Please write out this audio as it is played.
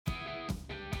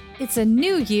It's a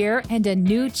new year and a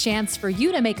new chance for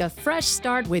you to make a fresh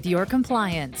start with your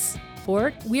compliance.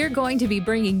 We're going to be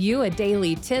bringing you a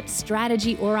daily tip,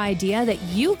 strategy, or idea that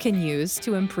you can use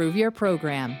to improve your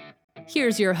program.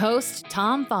 Here's your host,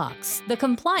 Tom Fox, the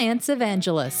Compliance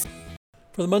Evangelist.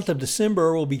 For the month of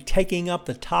December, we'll be taking up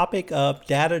the topic of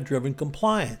data-driven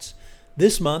compliance.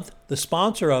 This month, the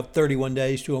sponsor of 31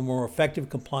 Days to a More Effective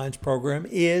Compliance program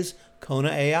is Kona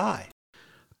AI.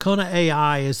 Kona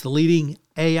AI is the leading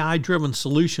AI-driven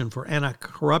solution for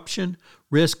anti-corruption,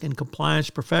 risk, and compliance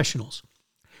professionals.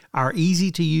 Our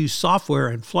easy-to-use software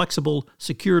and flexible,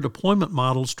 secure deployment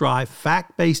models drive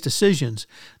fact-based decisions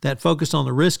that focus on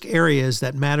the risk areas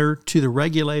that matter to the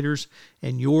regulators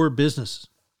and your business.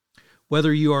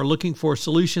 Whether you are looking for a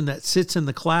solution that sits in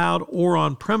the cloud or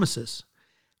on premises,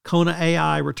 Kona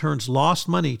AI returns lost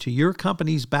money to your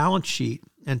company's balance sheet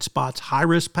and spots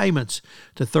high-risk payments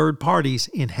to third parties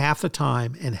in half the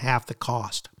time and half the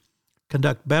cost.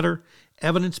 Conduct better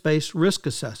evidence-based risk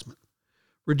assessment.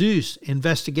 Reduce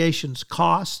investigations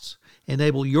costs.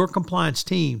 Enable your compliance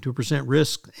team to present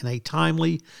risk in a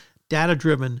timely,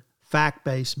 data-driven,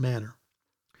 fact-based manner.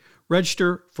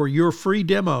 Register for your free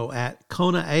demo at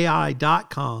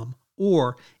konaai.com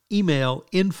or email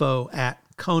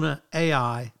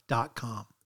info@konaai.com.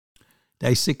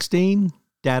 Day 16,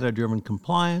 Data-Driven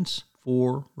Compliance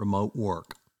for Remote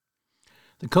Work.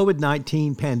 The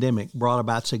COVID-19 pandemic brought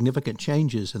about significant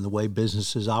changes in the way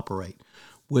businesses operate,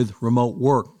 with remote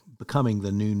work becoming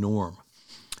the new norm.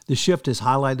 This shift has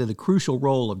highlighted the crucial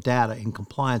role of data in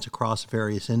compliance across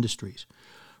various industries.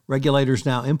 Regulators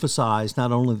now emphasize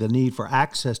not only the need for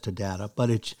access to data, but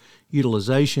its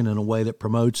utilization in a way that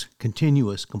promotes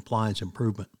continuous compliance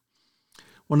improvement.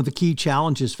 One of the key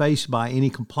challenges faced by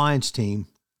any compliance team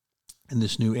in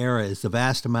this new era is the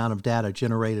vast amount of data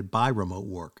generated by remote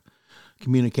work.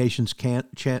 Traditional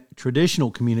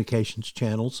communications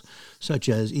channels, such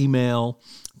as email,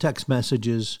 text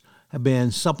messages, have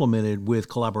been supplemented with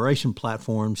collaboration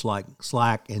platforms like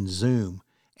Slack and Zoom,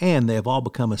 and they have all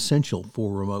become essential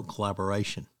for remote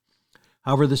collaboration.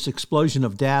 However, this explosion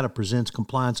of data presents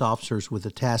compliance officers with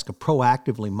the task of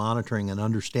proactively monitoring and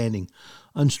understanding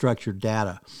unstructured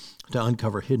data to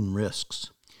uncover hidden risks.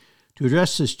 To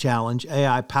address this challenge,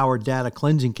 AI-powered data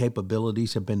cleansing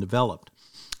capabilities have been developed.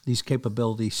 These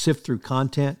capabilities sift through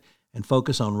content and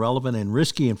focus on relevant and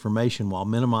risky information while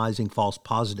minimizing false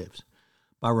positives.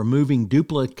 By removing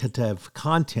duplicative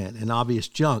content and obvious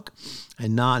junk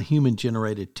and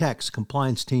non-human-generated text,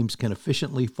 compliance teams can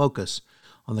efficiently focus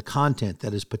on the content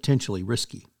that is potentially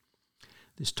risky.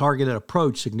 This targeted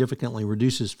approach significantly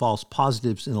reduces false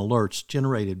positives and alerts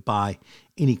generated by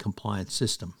any compliance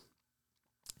system.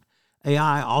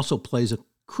 AI also plays a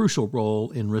crucial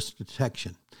role in risk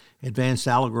detection. Advanced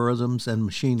algorithms and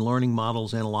machine learning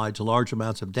models analyze large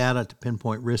amounts of data to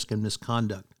pinpoint risk and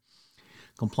misconduct.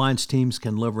 Compliance teams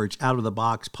can leverage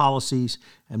out-of-the-box policies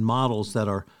and models that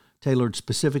are tailored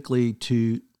specifically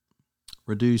to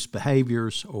reduce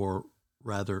behaviors, or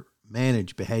rather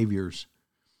manage behaviors.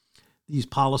 These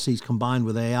policies, combined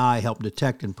with AI, help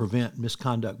detect and prevent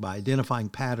misconduct by identifying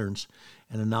patterns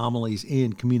and anomalies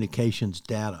in communications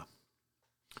data.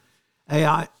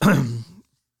 AI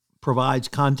provides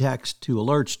context to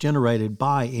alerts generated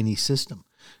by any system.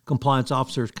 Compliance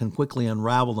officers can quickly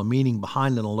unravel the meaning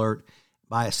behind an alert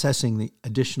by assessing the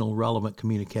additional relevant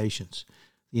communications.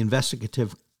 The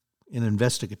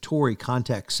investigatory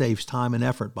context saves time and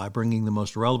effort by bringing the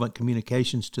most relevant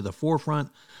communications to the forefront,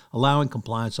 allowing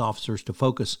compliance officers to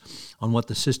focus on what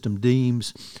the system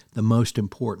deems the most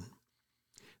important.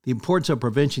 The importance of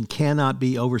prevention cannot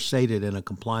be overstated in a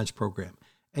compliance program.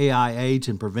 AI aids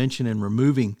in prevention and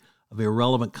removing of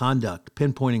irrelevant conduct,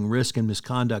 pinpointing risk and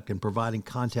misconduct, and providing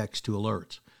context to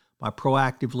alerts. By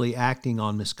proactively acting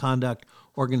on misconduct,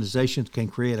 organizations can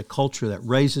create a culture that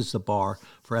raises the bar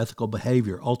for ethical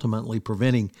behavior, ultimately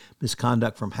preventing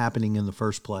misconduct from happening in the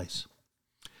first place.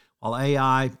 While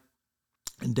AI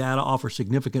and data offer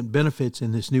significant benefits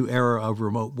in this new era of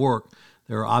remote work,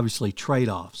 there are obviously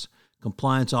trade-offs.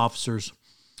 Compliance officers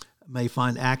may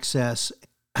find access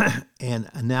and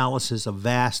analysis of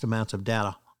vast amounts of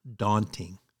data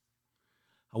daunting.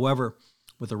 However,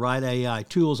 with the right AI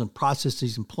tools and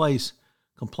processes in place,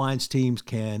 compliance teams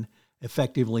can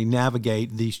effectively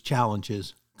navigate these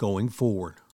challenges going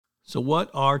forward. So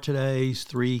what are today's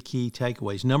 3 key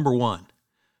takeaways? Number 1,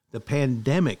 the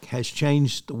pandemic has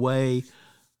changed the way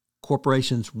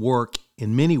corporations work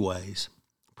in many ways.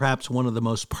 Perhaps one of the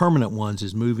most permanent ones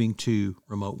is moving to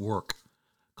remote work.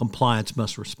 Compliance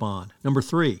must respond. Number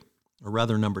 2,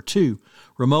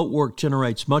 remote work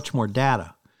generates much more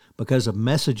data because of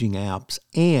messaging apps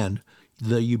and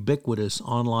the ubiquitous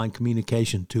online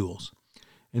communication tools.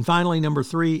 And finally, number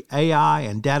 3, AI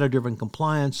and data-driven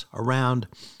compliance around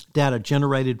data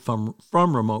generated from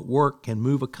remote work can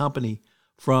move a company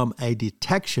from a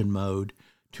detection mode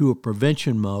to a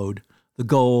prevention mode, the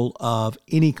goal of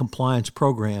any compliance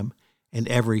program and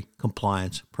every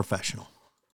compliance professional.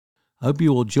 I hope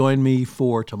you will join me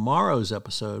for tomorrow's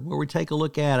episode where we take a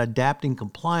look at adapting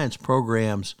compliance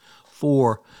programs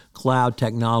for cloud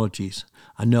technologies.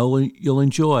 I know you'll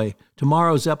enjoy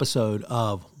tomorrow's episode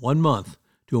of 1 month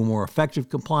to a more effective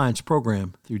compliance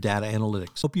program through data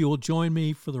analytics. Hope you will join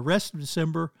me for the rest of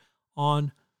December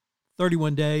on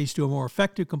 31 Days to a More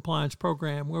Effective Compliance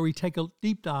Program, where we take a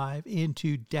deep dive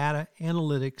into data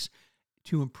analytics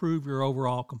to improve your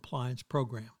overall compliance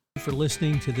program. Thank you for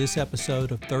listening to this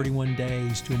episode of 31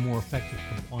 Days to a More Effective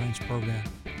Compliance Program.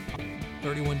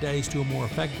 31 Days to a More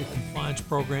Effective Compliance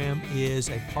Program is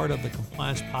a part of the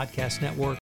Compliance Podcast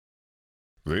Network.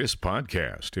 This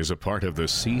podcast is a part of the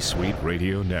C-Suite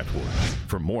Radio Network.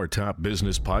 For more top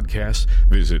business podcasts,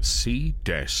 visit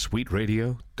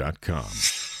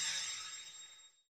c-suiteradio.com.